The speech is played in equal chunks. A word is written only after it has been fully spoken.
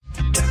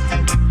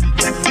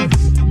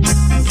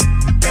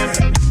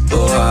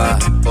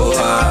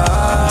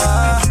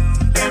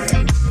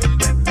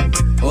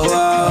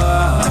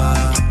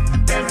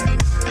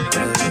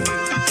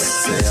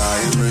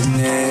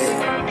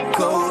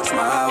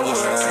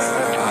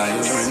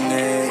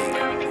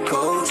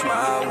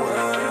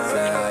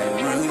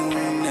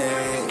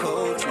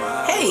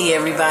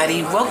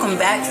everybody. Welcome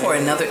back for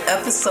another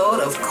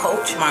episode of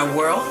Coach My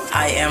World.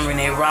 I am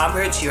Renee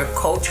Roberts, your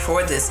coach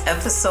for this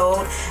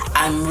episode.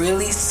 I'm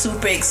really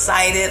super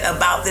excited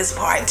about this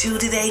part 2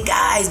 today,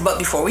 guys. But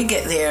before we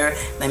get there,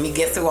 let me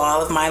get through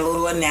all of my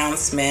little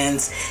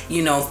announcements.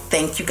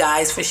 Thank you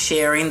guys for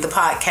sharing the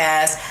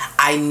podcast.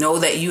 I know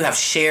that you have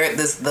shared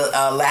the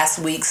last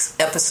week's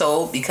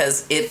episode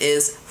because it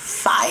is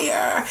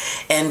fire,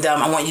 and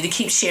I want you to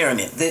keep sharing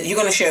it. You're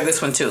going to share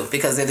this one too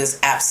because it is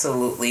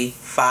absolutely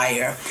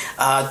fire.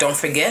 Don't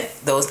forget,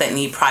 those that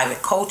need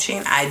private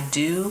coaching, I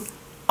do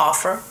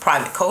offer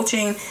private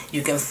coaching.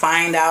 You can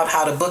find out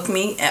how to book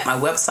me at my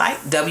website,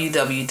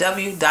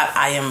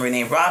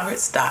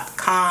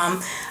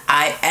 www.IamReneeRoberts.com.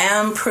 I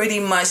am pretty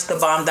much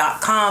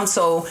thebomb.com,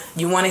 so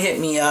you want to hit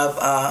me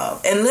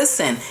up. And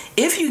listen,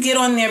 if you get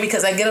on there,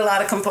 because I get a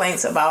lot of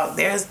complaints about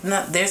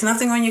there's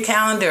nothing on your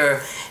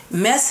calendar,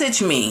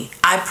 message me.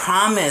 I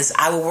promise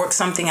I will work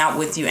something out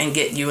with you and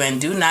get you in.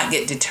 Do not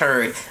get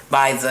deterred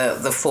by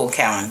the full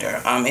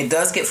calendar. It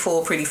does get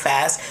full pretty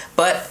fast,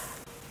 but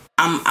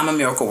I'm a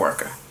miracle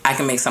worker. I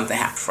can make something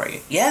happen for you.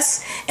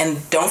 Yes?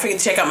 And don't forget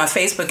to check out my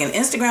Facebook and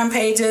Instagram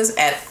pages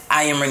at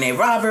I Am Renee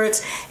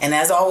Roberts. And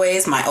as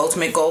always, my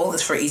ultimate goal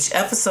is for each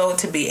episode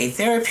to be a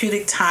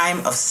therapeutic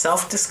time of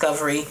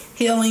self-discovery,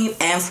 healing,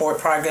 and forward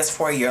progress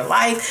for your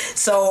life.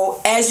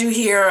 So as you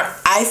hear,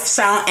 I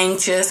sound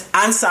anxious.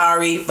 I'm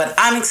sorry, but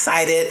I'm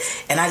excited.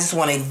 And I just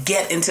want to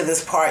get into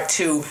this part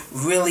 2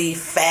 really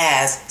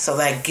fast so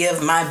that I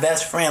give my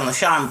best friend,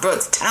 LaShawn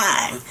Brooks,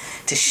 time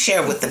to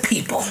share with the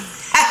people.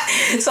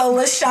 So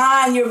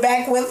LaShawn, you're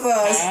back with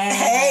us.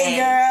 Hey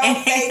girl,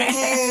 thank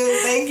you.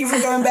 Thank you for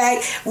coming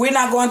back. We're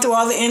not going through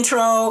all the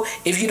intro.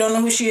 If you don't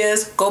know who she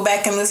is, go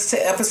back and listen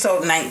to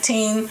episode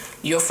 19.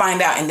 You'll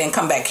find out, and then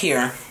come back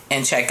here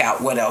and check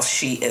out what else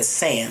she is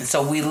saying.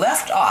 So we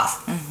left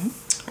off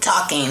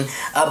talking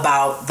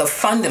about the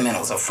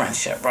fundamentals of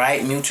friendship,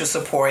 right? Mutual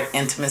support,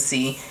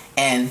 intimacy,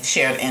 and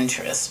shared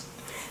interests.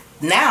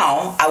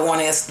 Now, I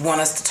want us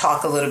to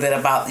talk a little bit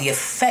about the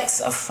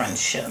effects of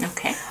friendship.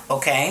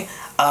 Okay?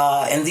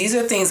 And these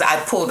are things I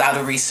pulled out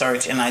of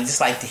research, and I just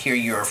like to hear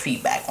your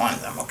feedback on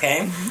them,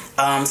 okay?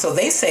 So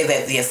they say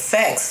that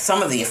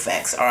some of the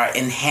effects are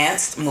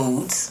enhanced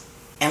moods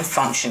and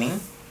functioning,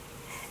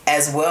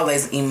 as well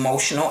as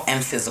emotional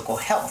and physical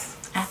health.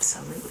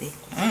 Absolutely.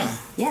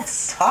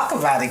 Yes. Talk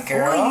about it,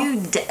 girl. Well,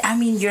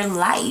 your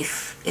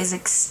life is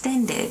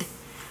extended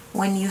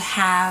when you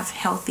have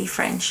healthy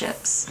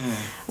friendships,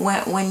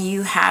 when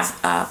you have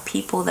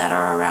people that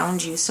are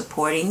around you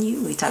supporting you.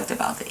 We talked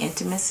about the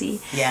intimacy,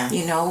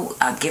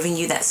 giving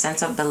you that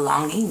sense of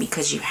belonging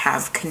because you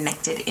have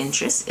connected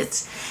interests.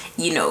 It's,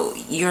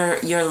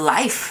 your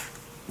life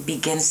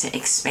begins to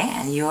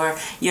expand. Your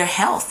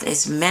health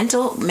is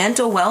mental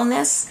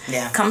wellness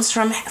comes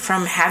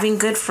from having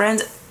good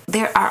friends.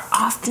 There are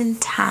often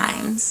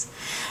times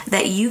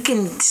that you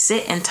can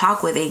sit and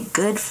talk with a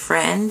good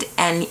friend,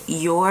 and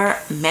your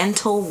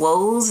mental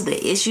woes,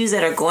 the issues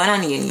that are going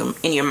on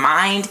in your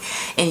mind,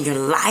 in your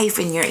life,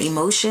 in your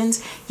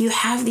emotions, you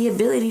have the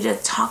ability to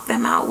talk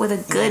them out with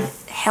a good,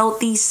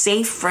 healthy,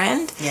 safe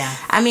friend.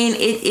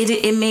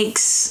 It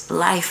makes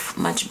life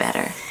much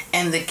better.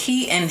 And the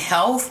key in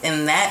health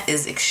in that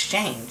is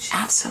exchange.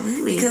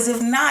 Absolutely. Because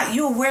if not,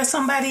 you'll wear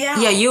somebody out.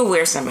 Yeah, you'll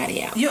wear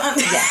somebody out.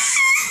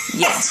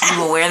 Yes, you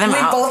will wear them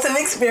out. We both have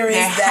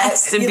experienced that.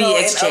 Has to be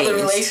exchange. In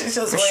other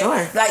relationships. For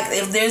sure. Like,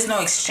 if there's no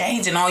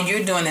exchange and all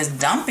you're doing is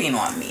dumping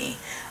on me,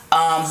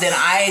 then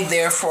I,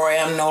 therefore,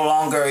 am no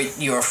longer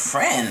your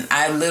friend.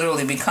 I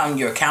literally become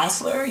your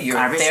counselor, your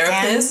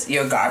therapist,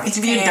 your garbage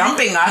can. You're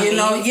dumping on me.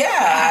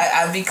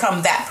 I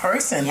become that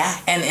person. Yeah.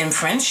 And in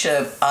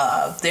friendship,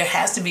 there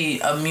has to be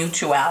a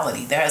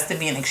mutuality. There has to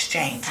be an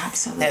exchange.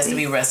 Absolutely. There has to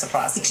be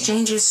reciprocity.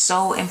 Exchange is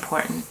so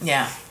important.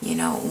 Yeah.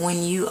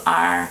 When you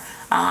are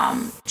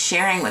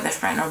sharing with a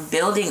friend or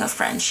building a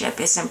friendship,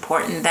 it's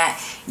important that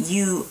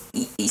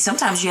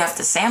sometimes you have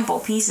to sample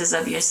pieces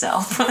of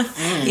yourself,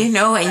 and you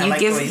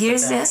give,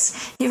 here's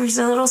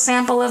a little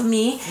sample of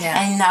me,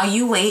 and now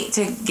you wait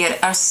to get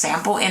a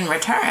sample in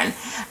return,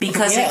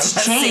 because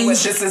exchange,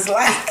 let's see what this is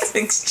like.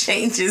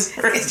 Exchange is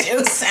rich.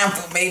 Your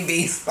sample may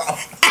be so.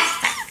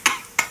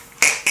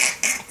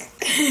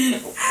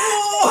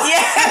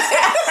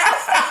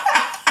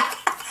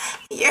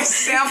 Your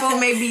sample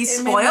may be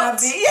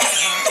spoiled.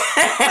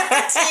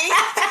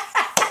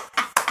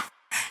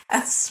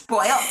 A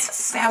spoiled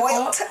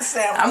sample.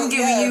 I'm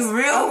giving you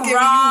real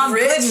raw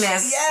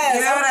goodness.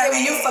 Yes, I'm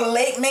giving you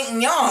filet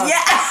mignon.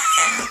 Yeah.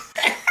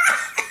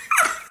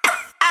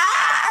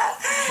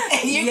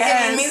 You're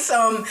giving me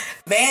some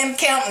Van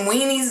Camp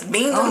weenies,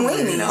 beans and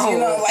weenies.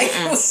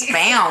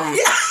 Spam.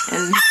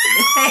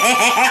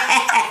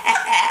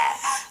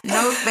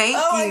 No, thank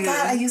you. Oh my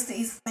God, I used to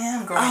eat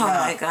spam growing up. Oh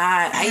my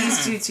God, I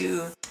used to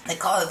too. They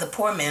call it the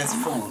poor man's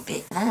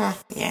food.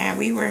 Yeah,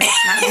 we were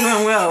not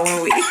doing well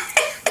when we...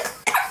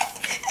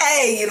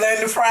 Hey, you learn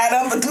to fry it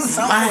up and do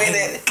something with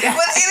it. God.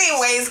 But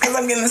anyways, because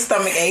I'm getting a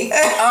stomach ache.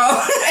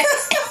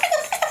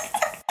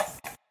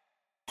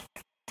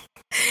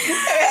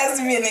 There has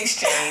to be be an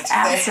exchange.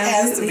 Absolutely.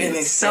 There has to be an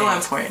exchange. So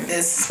important.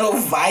 It's so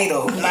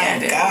vital.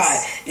 My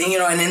God. And,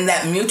 and in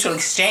that mutual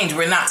exchange,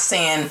 we're not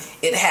saying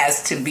it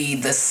has to be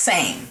the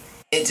same.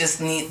 It just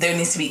there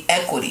needs to be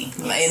equity.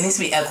 Yes. It needs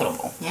to be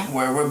equitable. Yeah.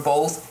 Where we're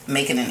both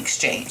making an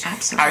exchange.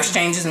 Absolutely. Our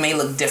exchanges may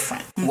look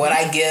different. Mm-hmm. What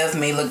I give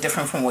may look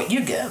different from what you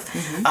give.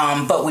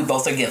 Mm-hmm. But we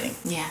both are giving.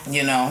 Yeah.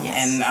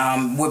 Yes.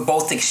 And we're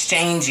both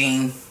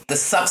exchanging the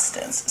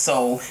substance.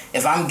 So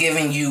if I'm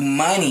giving you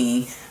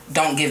money,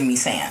 don't give me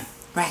sand.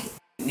 Right.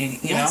 You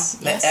know,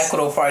 the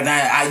equitable part.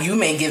 Now, you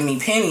may give me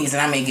pennies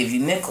and I may give you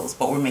nickels,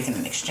 but we're making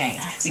an exchange.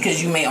 Absolutely.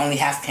 Because you may only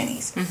have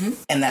pennies.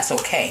 Mm-hmm. And that's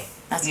okay.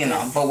 That's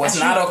but what's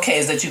not okay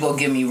is that you go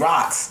give me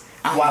rocks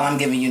while I'm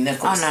giving you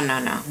nickels. Oh,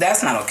 no.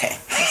 That's not okay.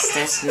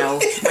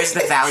 Where's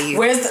the value?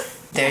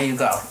 There you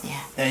go.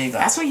 Yeah. There you go.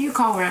 That's what you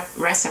call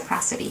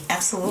reciprocity.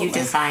 Absolutely. You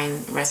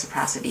define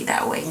reciprocity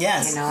that way.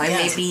 Yes. It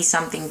may be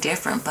something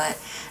different, but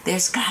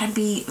there's got to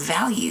be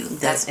value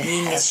that's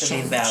being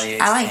exchanged.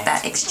 I like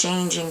that,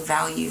 exchanging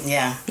value.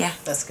 Yeah. Yeah.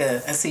 That's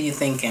good. I see you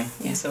thinking.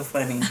 You're so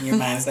funny. Your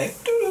mind's like,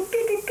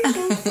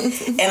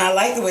 and I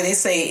like the way they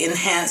say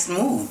enhanced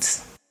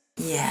moods.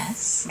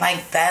 Yes.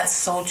 Like, that's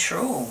so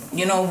true.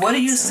 What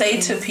do you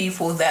say to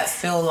people that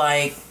feel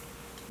like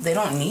they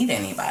don't need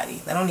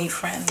anybody? They don't need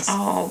friends.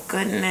 Oh,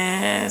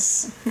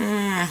 goodness.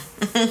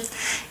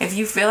 If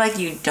you feel like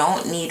you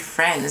don't need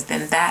friends,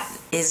 then that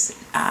is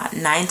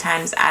 9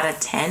 times out of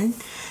 10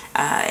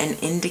 an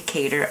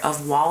indicator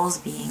of walls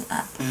being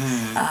up.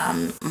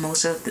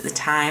 Most of the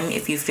time,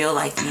 if you feel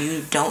like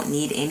you don't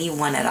need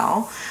anyone at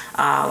all,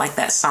 like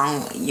that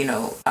song,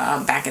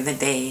 back in the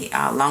day,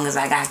 long as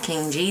I got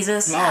King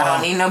Jesus, I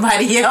don't need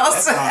nobody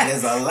else. That song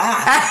is a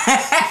lie.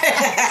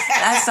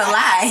 That's a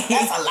lie.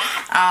 That's a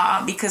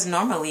lie. Because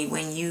normally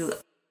when you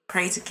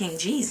pray to King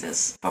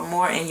Jesus for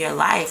more in your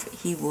life,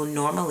 he will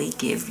normally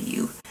give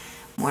you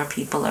more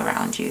people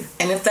around you.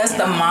 And if that's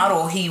the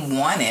model he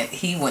wanted,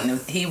 he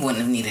wouldn't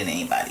have needed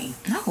anybody.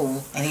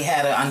 No. And he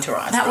had an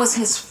entourage. That was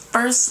his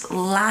first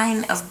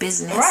line of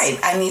business. Right.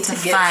 I need to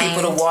get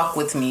people to walk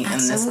with me in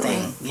this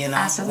thing.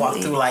 Absolutely. Walk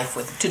through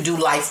life to do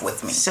life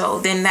with me. So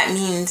then that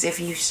means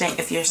if you're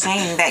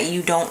saying that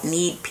you don't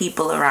need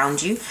people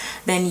around you,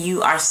 then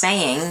you are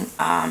saying,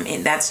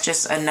 and that's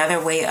just another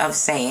way of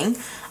saying,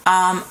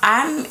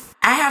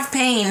 I have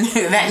pain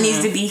that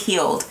needs to be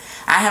healed.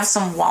 I have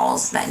some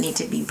walls that need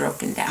to be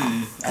broken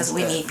down because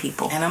we need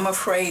people. And I'm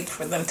afraid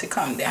for them to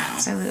come down.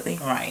 Absolutely.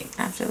 Right.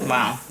 Absolutely.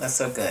 Wow. That's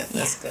so good.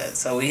 That's good.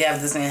 So we have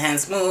this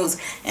enhanced moods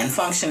and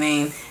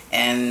functioning,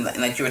 and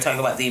like you were talking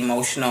about, the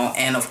emotional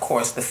and, of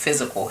course, the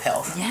physical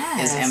health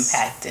is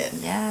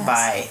impacted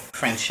by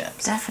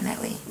friendships.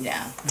 Definitely.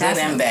 Yeah. Good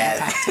and bad.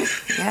 Impacted.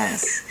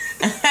 Yes.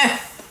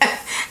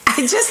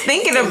 I'm just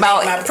thinking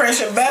about my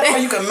pressure better, or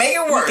you can make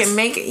it worse. You can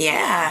make it.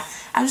 Yeah.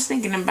 I'm just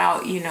thinking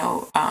about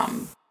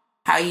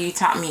how you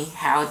taught me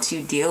how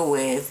to deal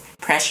with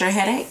pressure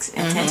headaches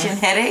and tension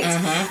headaches.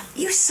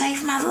 You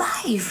saved my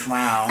life.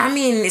 Wow. I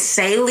mean,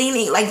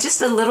 saline, like just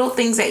the little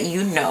things that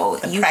you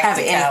have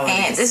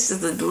enhanced. This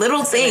is the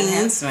little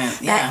things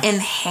that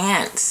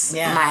enhance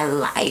my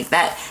life.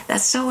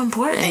 That's so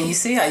important. And you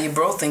see how you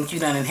both think you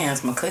done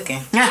enhanced my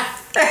cooking. Yeah.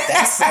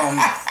 That's some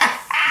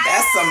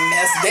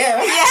mess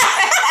there. Yeah.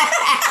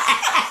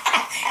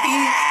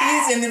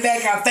 He's in the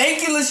background.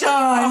 Thank you, LaShawn.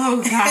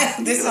 Oh,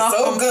 God. This is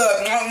so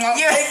good.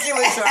 Thank you,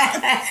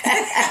 LaShawn.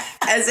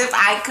 As if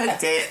I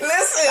cooked it.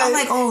 Listen. I'm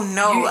like, oh,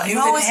 no.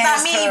 No, it's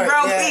not me,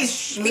 bro.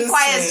 Please, be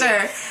quiet,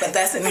 sir. But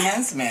that's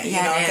enhancement,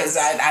 because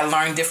I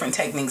learned different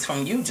techniques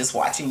from you, just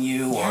watching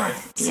you or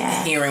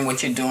hearing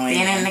what you're doing.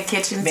 Being in the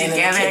kitchen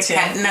together,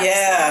 cutting up.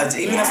 Yeah,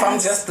 even if I'm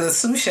just the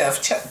sous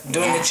chef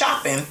doing the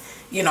chopping,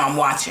 I'm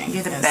watching.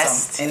 You're the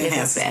best. So, it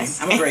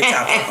enhances me. I'm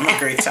a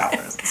great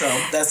chopper. So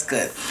that's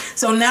good.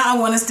 So now I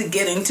want us to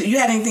get into. You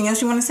had anything else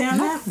you want to say on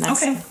that?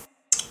 Okay.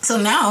 So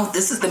now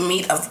this is the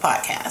meat of the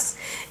podcast,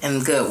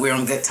 and good. We're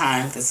on good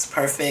time. This is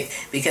perfect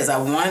because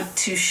I want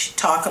to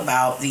talk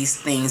about these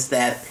things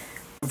that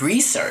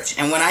research.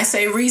 And when I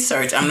say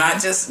research, I'm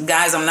not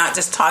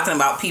just talking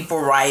about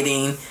people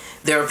writing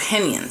their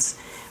opinions.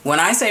 When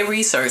I say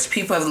research,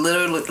 people have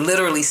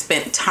literally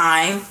spent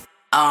time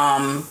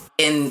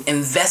in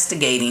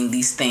investigating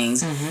these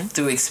things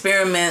through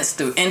experiments,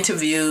 through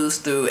interviews,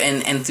 through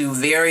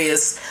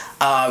various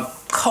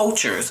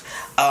cultures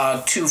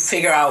to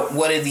figure out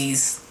what are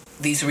these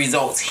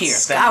results here.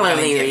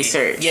 Scholarly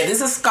research. Yeah,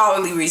 this is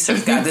scholarly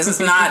research, guys. This is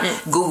not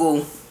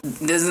Google.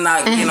 This is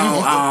not,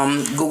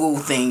 Google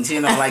things,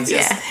 like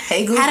just,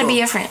 hey, Google. How to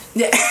be a friend.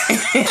 Yeah.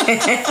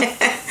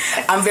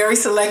 I'm very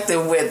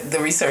selective with the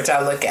research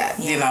I look at,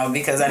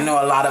 because I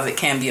know a lot of it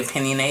can be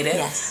opinionated.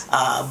 Yes.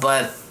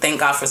 But thank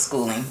God for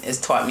schooling. It's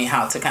taught me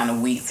how to kind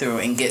of weed through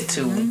and get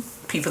to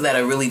people that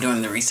are really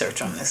doing the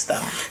research on this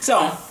stuff.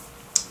 So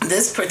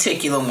this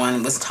particular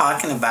one was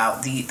talking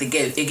about it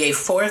gave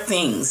 4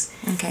 things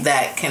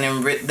that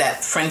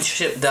that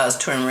friendship does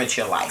to enrich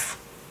your life.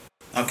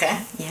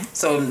 Okay? Yeah.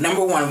 So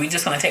number 1, we're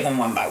just going to take them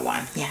one by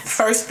one. Yeah.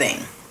 First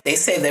thing, they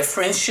say that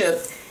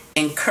friendship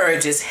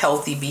encourages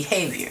healthy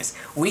behaviors.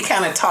 We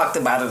kind of talked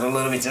about it a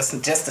little bit just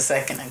a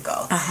second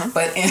ago.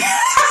 But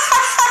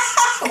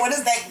what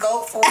does that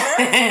go for?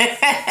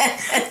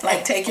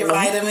 Like take your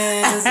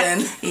vitamins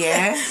and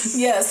yeah.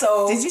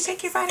 So did you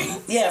take your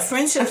vitamins? Yeah,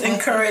 friendships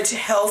encourage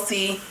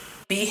healthy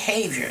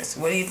behaviors.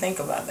 What do you think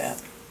about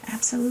that?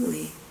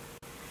 Absolutely.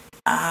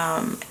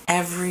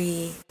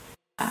 Every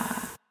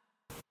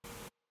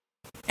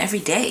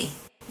day,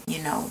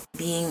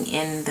 being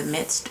in the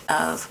midst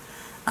of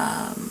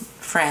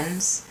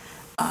friends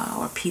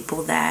or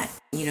people that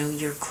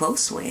you're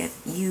close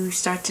with, you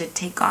start to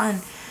take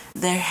on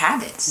their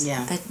habits.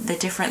 The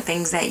different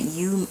things that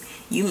you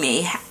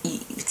may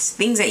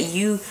things that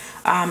you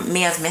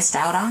may have missed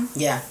out on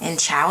in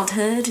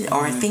childhood,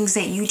 or things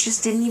that you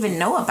just didn't even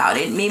know about.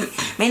 It may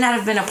not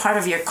have been a part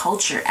of your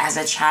culture as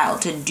a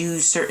child to do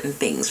certain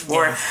things.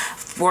 For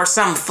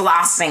some,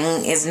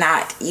 flossing is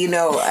not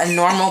a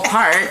normal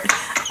part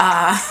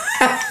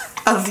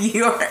of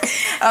your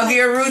routine.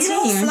 You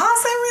don't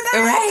floss every day,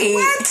 right?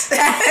 What?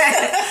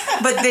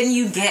 But then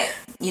you get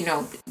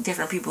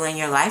different people in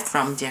your life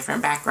from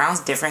different backgrounds,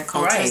 different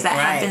cultures that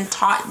have been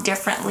taught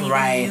differently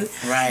than you.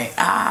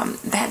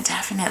 That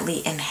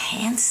definitely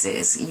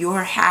enhances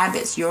your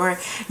habits, your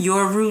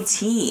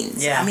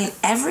routines. I mean,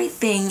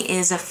 everything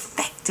is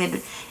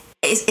affected.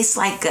 It's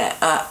like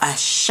a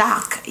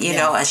shock,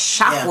 a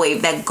shock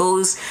wave that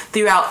goes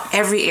throughout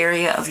every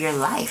area of your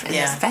life and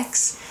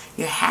affects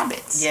your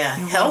habits.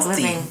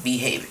 Healthy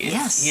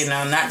behaviors.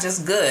 Not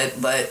just good,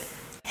 but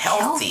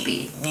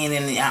healthy.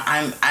 Meaning,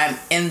 I'm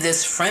in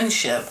this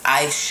friendship.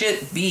 I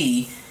should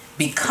be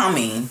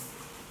becoming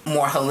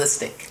more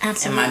holistic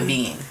in my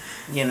being.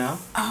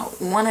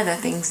 One of the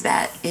things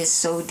that is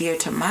so dear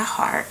to my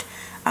heart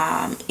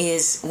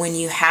is when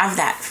you have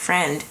that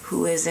friend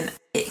who is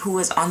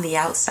on the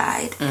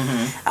outside,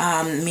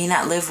 may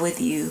not live with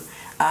you,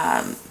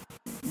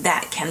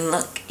 that can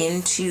look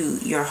into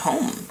your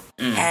home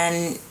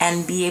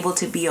and be able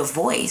to be a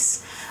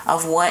voice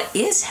of what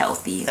is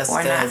healthy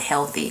not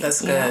healthy.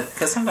 That's good.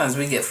 Because sometimes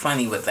we get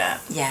funny with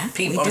that.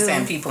 People. I'm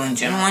saying people in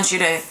general. I want you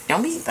to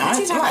don't you talk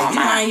about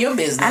mind your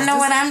business. I know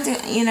what I'm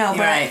doing.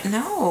 But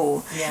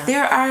no.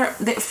 There are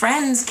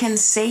friends can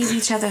save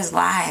each other's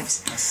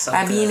lives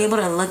by being able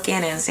to look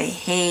in and say,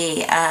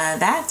 "Hey,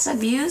 that's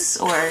abuse,"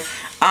 or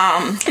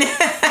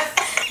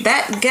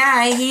that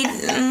guy he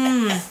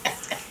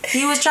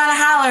was trying to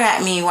holler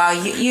at me while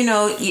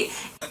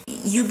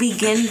you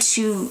begin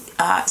to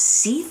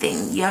see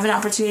things. You have an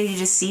opportunity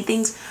to see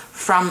things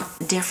from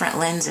different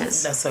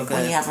lenses. That's so good.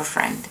 When you have a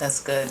friend.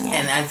 That's good.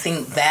 And I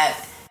think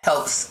that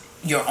helps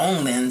your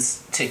own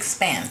lens to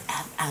expand.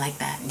 I like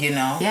that.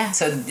 Yeah.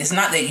 So it's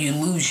not that you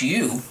lose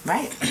you.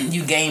 Right.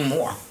 You gain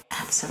more.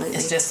 Absolutely.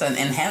 It's just an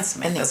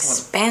enhancement.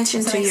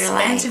 Expansion to your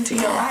life.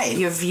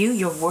 Your view,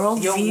 your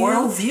world view. Your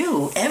world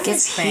view. Everything.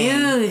 Gets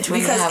huge when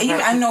because you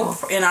have I know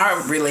in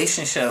our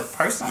relationship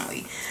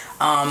personally,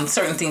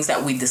 certain things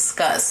that we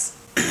discuss,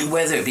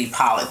 whether it be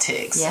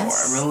politics or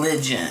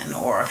religion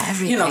or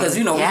everything. Because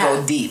we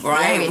go deep,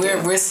 right?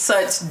 We're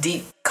such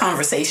deep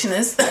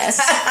conversationists.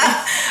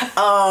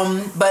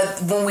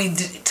 But when we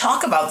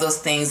talk about those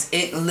things,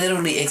 it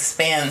literally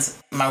expands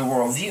my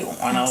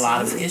worldview on a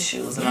lot of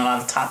issues and a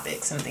lot of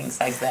topics and things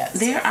like that.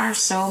 There are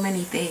so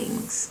many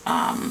things.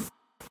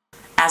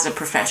 As a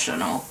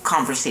professional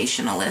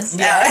conversationalist,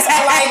 yes,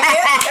 I like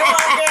it. Come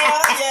on,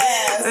 girl.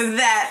 Yes.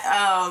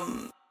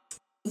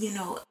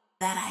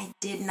 That I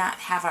did not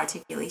have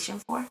articulation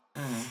for.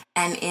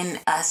 And in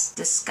us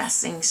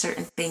discussing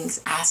certain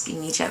things,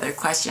 asking each other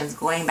questions,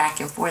 going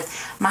back and forth,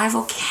 my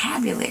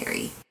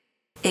vocabulary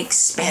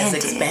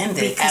expanded.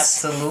 Because,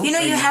 absolutely.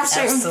 You have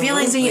certain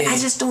feelings and I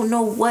just don't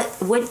know what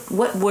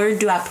word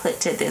do I put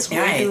to this?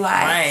 Where do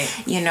I,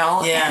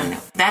 and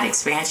that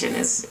expansion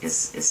is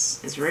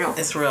real.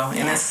 It's real.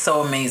 And it's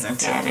so amazing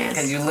too. Yeah, it is.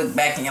 Because you look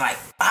back and you're like,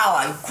 wow,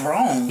 I've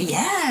grown.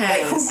 Yeah.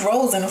 Like, who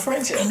grows in a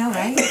friendship? I know,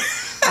 right?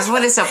 That's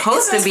what it's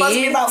supposed to be. It's supposed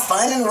to be about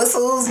fun and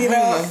whistles, You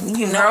grow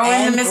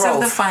in the midst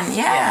of the fun.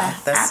 Yeah,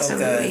 that's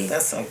absolutely. so good.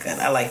 That's so good.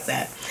 I like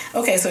that.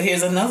 Okay, so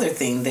here's another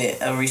thing that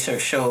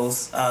research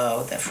shows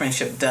that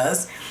friendship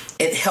does.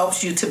 It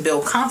helps you to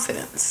build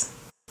confidence.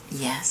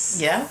 Yes.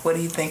 Yeah? What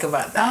do you think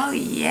about that? Oh,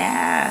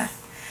 yeah.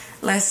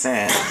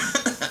 Listen.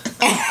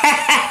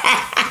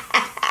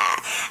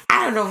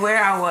 I don't know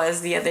where I was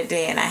the other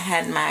day, and I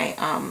had my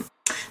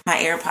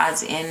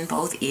AirPods in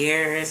both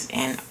ears,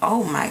 and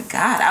oh my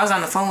God, I was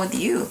on the phone with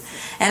you,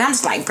 and I'm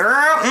just like, girl,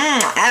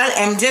 I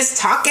am just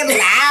talking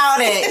loud,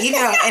 and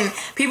and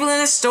people in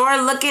the store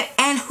looking,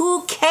 and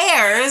who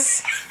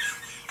cares?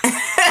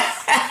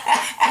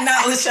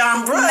 Not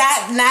LaShawn Brooks.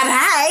 Not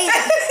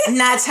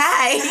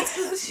Ty,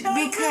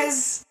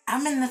 because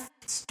I'm in the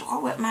store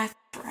with my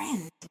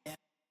friend.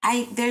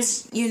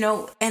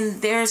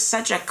 There's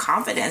such a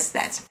confidence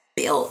that's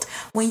built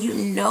when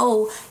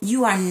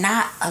you are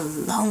not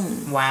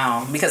alone.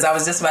 Wow. Because I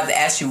was just about to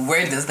ask you,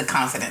 where does the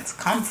confidence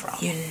come from?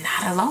 You're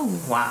not alone.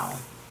 Wow.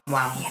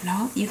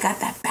 You got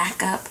that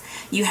backup.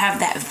 You have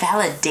that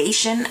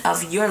validation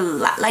of your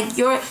life. Like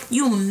you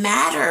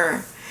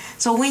matter.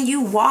 So when you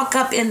walk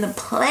up in the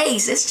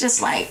place, it's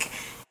just like,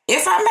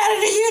 if I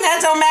matter to you, that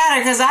don't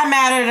matter because I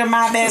matter to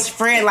my best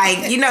friend.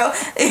 Like, you know,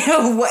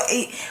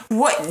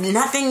 what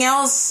nothing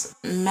else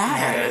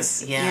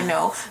matters, yeah. you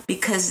know,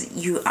 because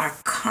you are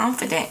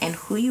confident in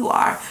who you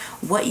are,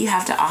 what you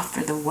have to offer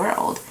the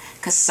world,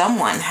 because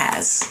someone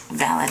has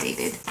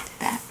validated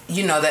that.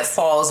 You know, that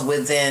falls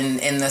within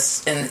in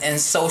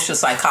social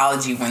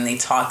psychology when they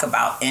talk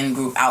about in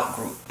group, out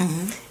group,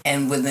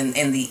 and within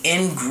in the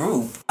in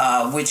group,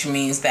 which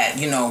means that,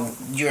 you know,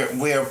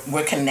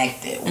 we're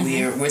connected,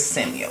 we're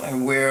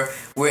similar,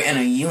 we're in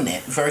a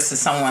unit,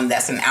 versus someone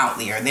that's an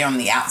outlier. They're on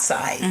the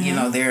outside. You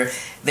know, they're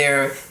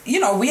you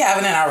know, we have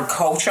it in our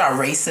culture, our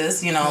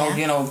races. You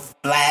know,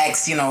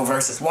 blacks, you know,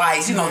 versus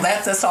whites. You know,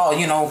 that's all.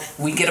 You know,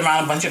 we get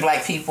around a bunch of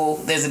black people.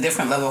 There's a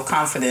different level of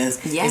confidence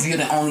if you're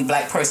the only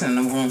black person in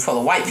the room full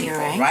of white people,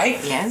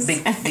 right? Yes.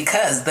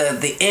 Because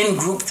the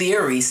in-group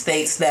theory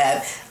states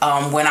that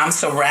when I'm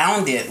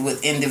surrounded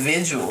with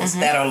individuals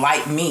that are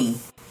like me,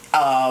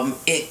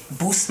 it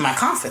boosts my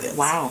confidence.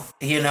 Wow.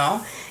 You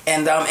know?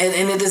 And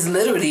it is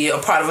literally a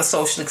part of a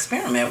social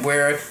experiment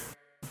where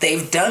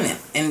they've done it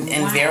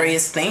in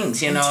various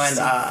things, you know,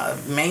 and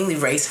mainly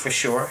race for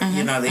sure.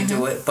 You know, they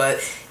do it.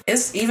 But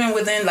it's even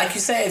within, like you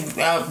said,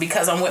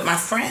 because I'm with my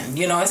friend.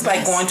 You know, it's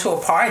like going to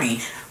a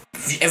party.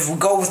 If we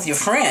go with your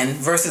friend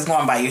versus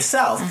going by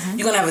yourself,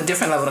 you're going to have a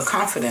different level of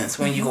confidence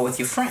when you go with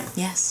your friend.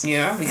 Yes. You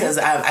know, because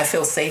I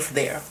feel safe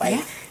there.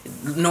 Like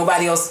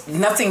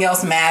nothing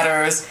else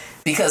matters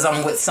because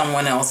I'm with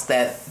someone else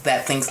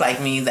that thinks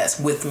like me, that's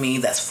with me,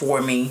 that's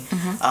for me,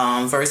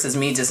 versus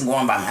me just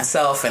going by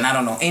myself and I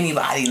don't know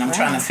anybody and I'm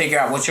trying to figure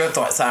out what your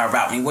thoughts are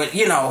about me. What,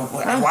 you know,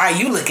 why are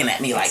you looking at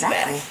me like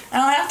that? I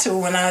don't have to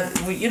when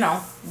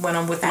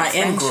I'm with my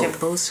in-group.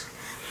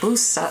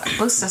 Boosts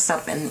us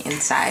up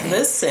inside.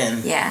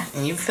 Listen. Yeah.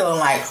 And you feeling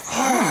like,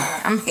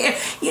 I'm here.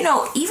 You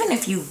know, even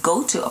if you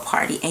go to a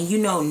party and you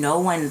know no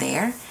one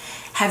there,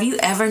 have you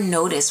ever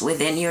noticed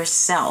within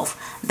yourself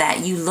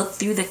that you look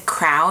through the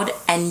crowd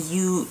and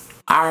you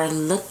are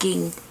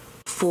looking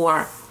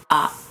for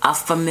a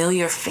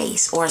familiar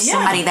face or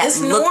somebody that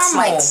looks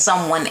like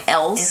someone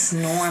else? It's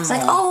normal. It's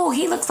like, oh,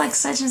 he looks like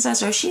such and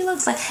such, or she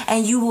looks like,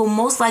 and you will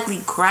most likely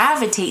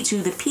gravitate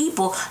to the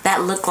people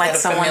that look like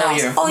someone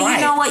else. Oh, you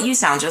know what? You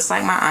sound just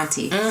like my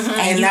auntie.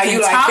 And you now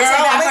you're like,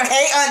 girl,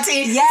 hey,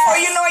 auntie. Yes. Or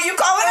you know what you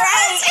call it,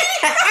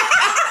 auntie.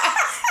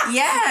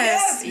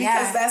 Yes.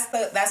 Because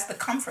that's the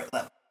comfort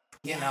level,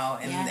 you know,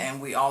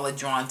 and we all are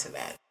drawn to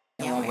that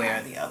in one way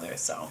or the other.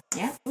 So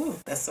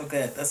that's so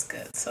good. That's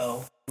good.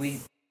 So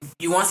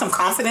you want some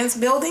confidence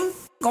building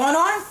going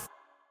on?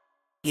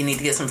 You need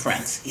to get some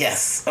friends.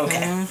 Yes.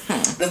 Okay.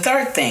 The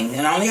third thing,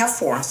 and I only have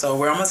 4, so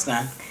we're almost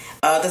done.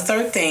 The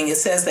third thing, it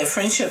says that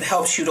friendship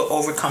helps you to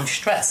overcome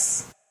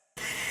stress.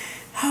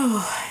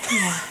 Oh,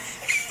 yeah.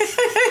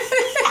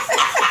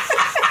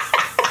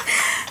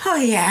 Oh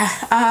yeah.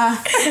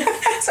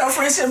 So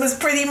friendship is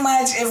pretty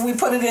much, if we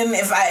put it in,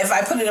 if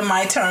I put it in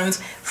my terms,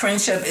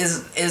 friendship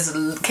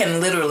can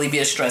literally be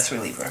a stress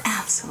reliever.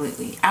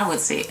 Absolutely, I would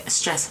say a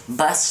stress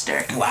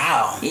buster.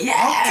 Wow.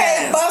 Yeah.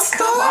 Okay, buster.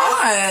 Come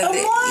on.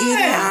 You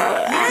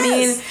know, I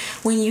mean,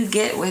 when you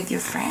get with your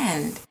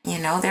friend, you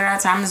know, there are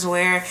times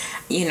where,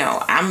 you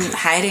know, I'm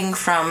hiding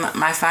from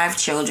my 5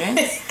 children.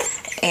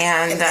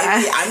 And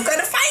baby, I'm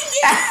gonna find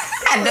you.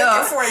 I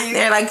know. For you.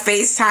 They're like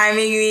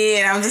FaceTiming me,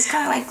 and I'm just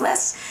kind of like,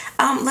 let's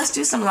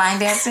do some line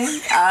dancing.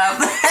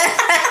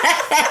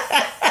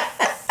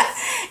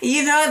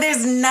 You know,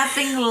 there's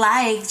nothing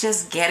like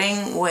just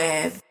getting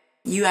with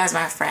you as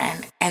my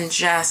friend and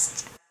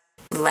just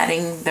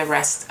letting the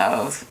rest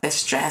of the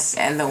stress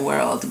and the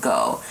world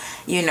go.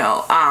 You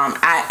know,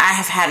 I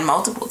have had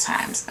multiple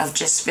times of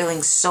just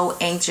feeling so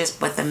anxious,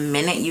 but the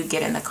minute you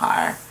get in the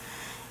car,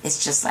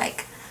 it's just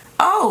like,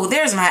 oh,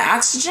 there's my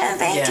oxygen.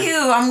 Thank you.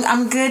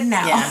 I'm good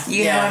now.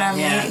 You know what I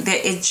mean?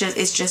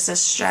 It's just a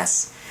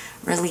stress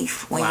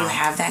relief when you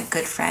have that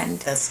good friend.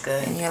 That's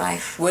good in your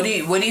life. What do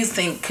you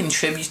think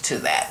contributes to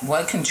that?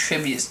 What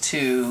contributes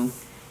to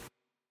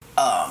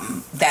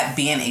that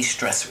being a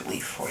stress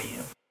relief for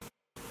you?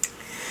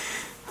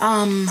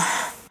 I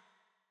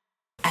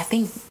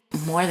think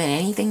more than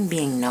anything,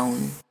 being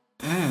known.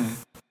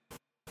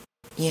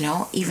 You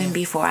know, even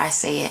before I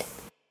say it.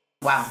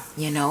 Wow.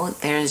 You know,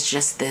 there's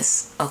just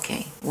this,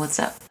 okay, what's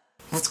up?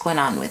 What's going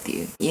on with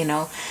you? You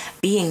know,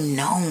 being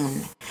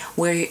known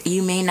where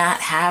you may not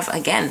have,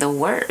 again, the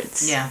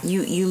words. Yeah.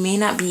 You may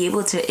not be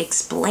able to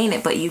explain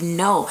it, but you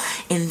know,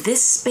 in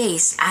this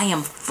space, I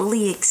am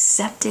fully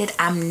accepted.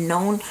 I'm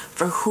known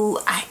for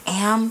who I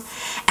am.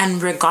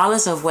 And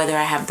regardless of whether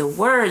I have the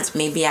words,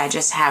 maybe I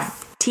just have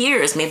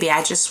tears. Maybe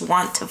I just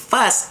want to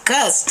cuss,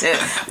 to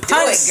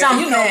punch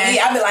something. You know me.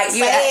 I be like, say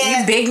it.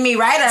 You big me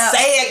right up.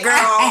 Say it,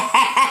 girl.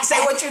 Say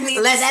what you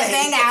need. Let to that say.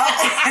 thing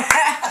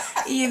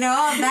out. You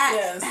know,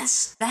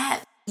 that's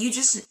that. You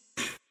just,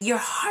 your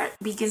heart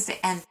begins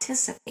to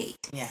anticipate.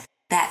 Yeah.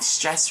 that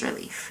stress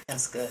relief.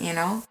 That's good. You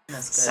know?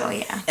 That's good. So,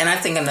 yeah. And I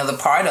think another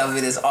part of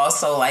it is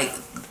also like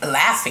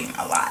laughing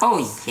a lot. Oh,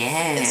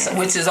 yeah.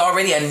 Which is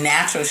already a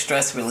natural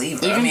stress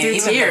reliever. Even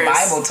the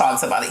Bible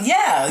talks about it.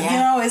 Yeah. You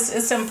know,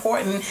 it's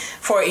important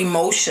for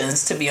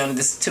emotions to be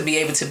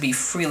able to be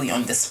freely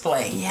on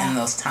display in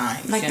those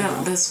times. Like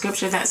the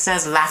scripture that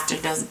says laughter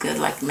does good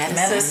like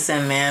medicine.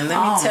 Medicine, man.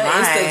 Let me tell you,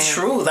 it's the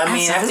truth. I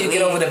mean, after you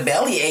get over the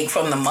bellyache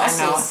from the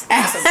muscles, you're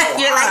like,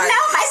 no,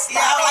 my stomach.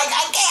 You know, like,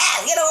 I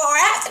can't, or I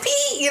have to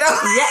pee, Yeah.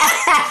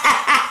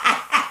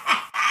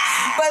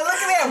 But look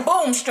at that,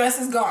 boom, stress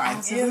is gone.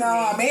 Absolutely.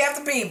 I may have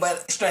to pee,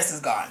 but stress is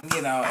gone,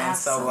 and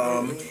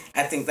Absolutely. so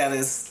I think that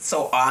is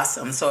so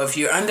awesome. So if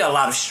you're under a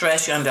lot of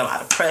stress, you're under a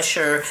lot of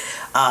pressure,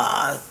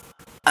 a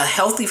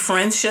healthy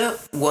friendship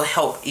will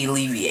help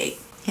alleviate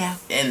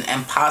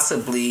and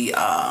possibly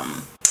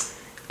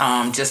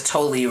just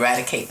totally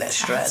eradicate that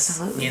stress.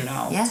 Absolutely.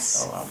 Yes.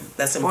 So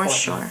that's important. For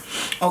sure.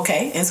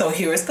 Okay, and so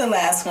here is the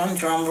last one,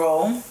 drum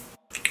roll.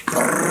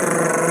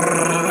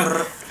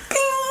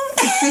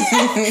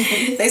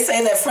 They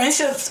say that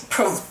friendships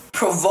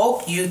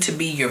provoke you to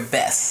be your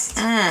best.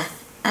 Come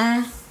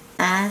on,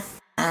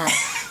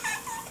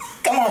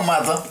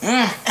 mother.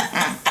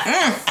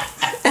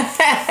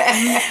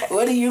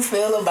 What do you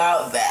feel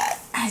about that?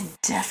 I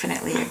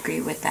definitely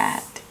agree with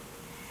that.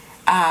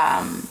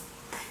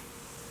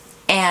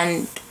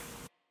 And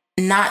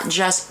not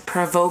just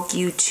provoke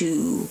you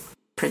to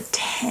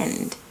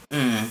pretend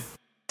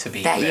to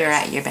be that you're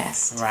at your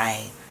best.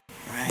 Right.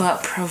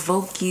 But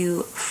provoke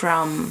you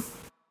from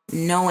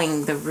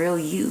knowing the real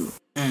you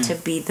to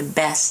be the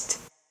best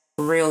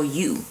real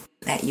you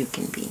that you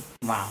can be.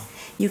 Wow.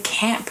 You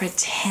can't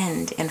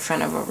pretend in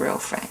front of a real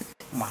friend.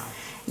 Wow.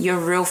 Your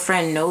real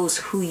friend knows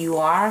who you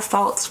are,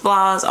 faults,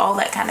 flaws, all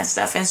that kind of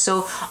stuff. And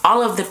so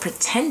all of the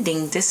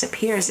pretending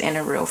disappears in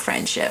a real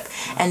friendship.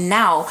 And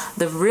now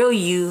the real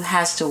you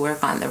has to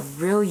work on the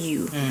real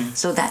you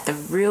so that the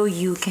real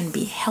you can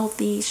be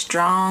healthy,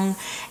 strong,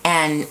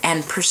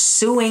 and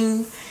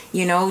pursuing,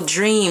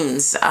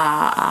 dreams,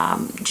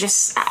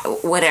 just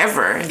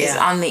whatever is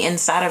on the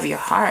inside of your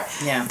heart.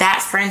 Yeah.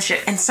 That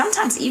friendship. And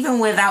sometimes even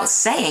without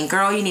saying,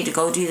 girl, you need to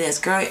go do this.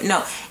 Girl,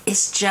 no,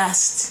 it's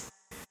just...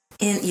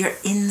 your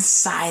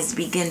insides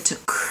begin to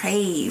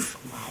crave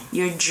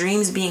your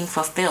dreams being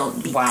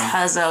fulfilled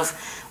because of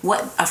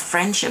what a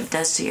friendship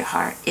does to your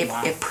heart.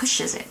 It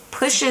pushes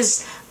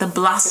the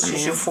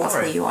blossoming of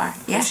who you are.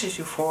 Pushes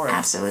you forward.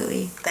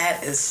 Absolutely.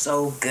 That is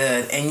so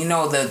good. And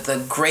the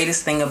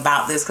greatest thing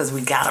about this, because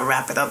we got to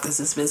wrap it up, this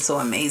has been so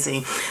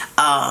amazing,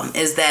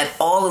 is that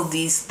all of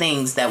these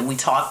things that we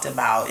talked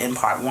about in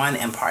part 1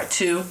 and part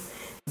 2,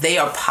 they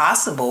are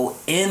possible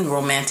in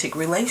romantic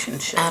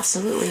relationships.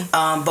 Absolutely.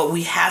 But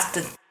we have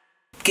to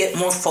get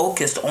more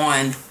focused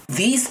on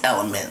these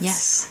elements.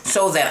 Yes.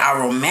 So that our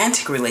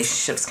romantic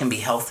relationships can be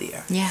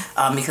healthier. Yeah.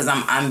 Because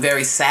I'm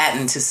very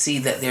saddened to see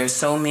that there's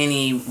so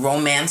many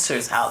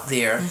romancers out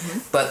there,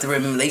 but the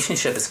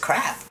relationship is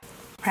crap.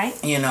 Right.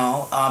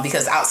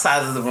 Because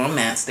outside of the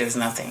romance, there's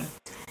nothing.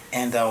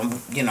 And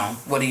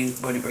what are you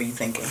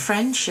thinking?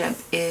 Friendship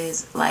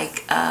is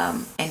like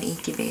an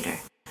incubator.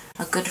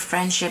 A good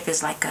friendship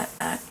is like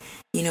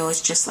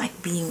it's just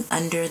like being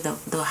under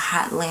the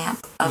hot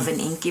lamp of an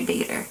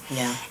incubator.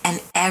 Yeah.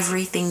 And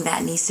everything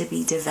that needs to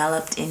be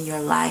developed in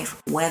your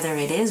life, whether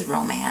it is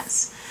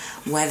romance,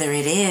 whether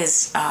it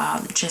is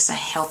just a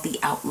healthy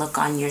outlook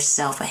on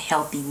yourself, a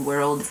healthy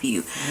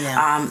worldview,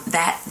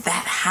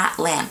 that hot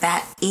lamp,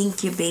 that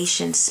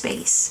incubation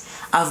space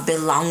of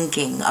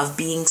belonging, of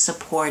being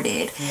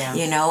supported,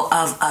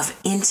 of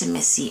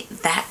intimacy,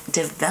 that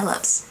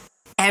develops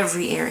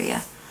every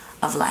area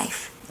of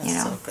life.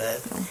 That's so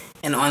good.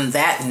 And on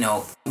that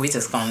note, we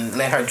just gonna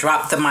let her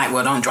drop the mic.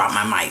 Well, don't drop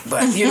my mic,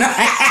 but I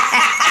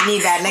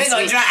need that next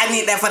week. I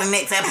need that for the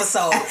next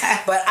episode.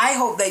 But I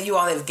hope that you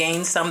all have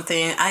gained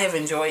something. I have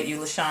enjoyed you,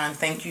 LaShawn.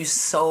 Thank you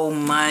so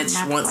much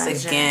once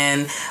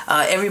again.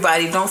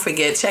 Everybody, don't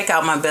forget, check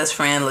out my best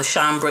friend,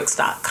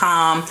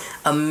 LaShawnBrooks.com.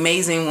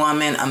 Amazing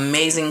woman,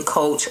 amazing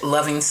coach,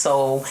 loving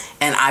soul,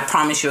 and I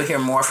promise you'll hear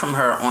more from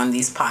her on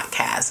these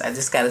podcasts. I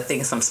just got to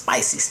think of some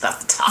spicy stuff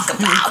to talk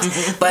about.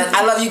 But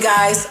I love you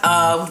guys.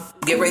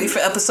 Get ready for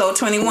episode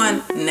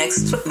 21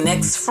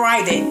 next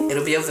Friday.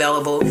 It'll be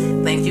available.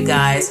 Thank you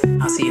guys.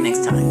 I'll see you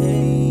next time.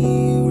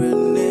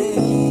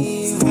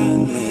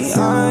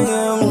 I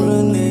am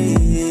Renee.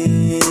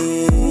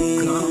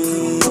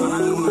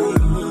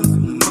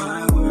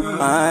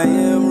 I am